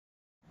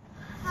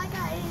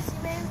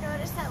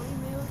noticed that we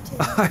moved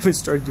to... I haven't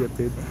started yet,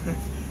 babe.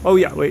 Oh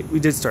yeah, wait, we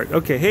did start.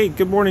 Okay, hey,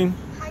 good morning.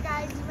 Hi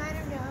guys, you might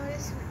have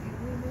noticed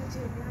we moved to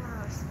a new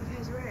house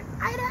because we're in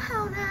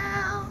Idaho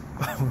now.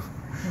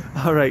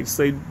 All right,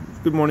 Slade,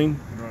 good morning.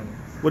 Good morning.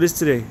 What is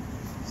today?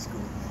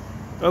 School.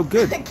 Oh,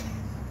 good.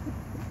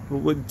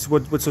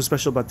 What's so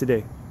special about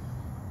today?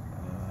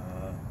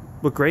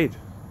 What grade?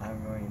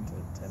 I'm going into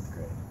 10th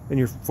grade. And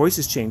your voice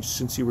has changed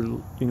since you were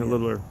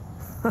littler.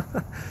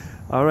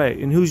 All right,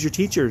 and who's your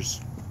teachers?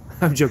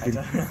 I'm joking.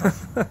 All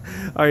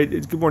right,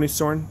 good morning,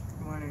 Soren.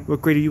 Good morning.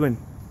 What grade are you in?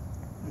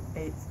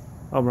 8th.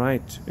 All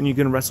right, and you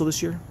gonna wrestle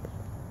this year?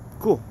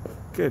 Cool,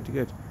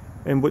 good.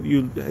 And what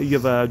you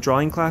have a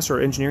drawing class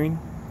or engineering?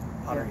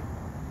 Pottery.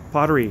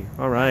 Pottery.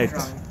 All right.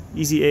 Drawing.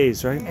 Easy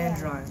A's, right? And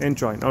drawing. And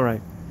drawing. All right.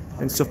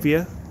 Pottery. And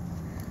Sophia?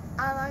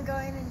 I'm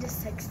going into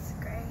 6th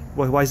grade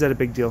Why is that a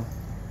big deal?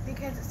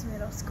 because it's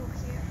middle school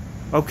here.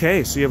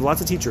 Okay, so you have lots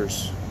of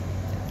teachers.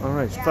 All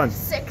right, Yeah, fun.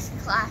 6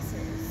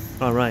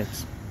 classes. All right.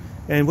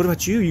 And what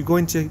about you? You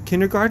going to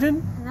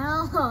kindergarten?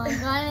 No, I'm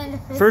going into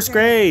 5th First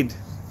grade.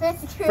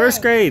 5th grade.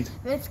 First grade.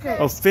 5th grade.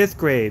 Oh, 5th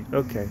grade.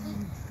 Okay.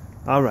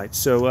 All right.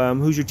 So,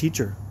 who's your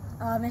teacher?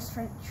 Miss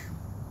French.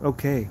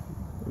 Okay.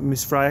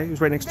 Miss Fry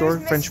is right next door.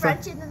 There's French Miss Fry.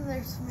 French and then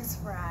there's Miss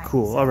Fry.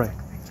 Cool. So All it's right.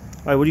 like French.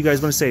 All right. What do you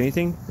guys want to say?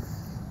 Anything?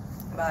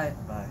 Bye.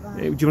 Bye.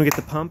 Do you want to get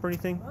the pump or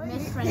anything?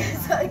 Miss French.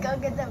 So go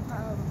get the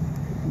pump.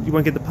 You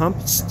want to get the pump?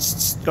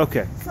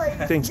 Okay. It's like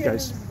Thanks,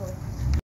 guys. Jim's voice.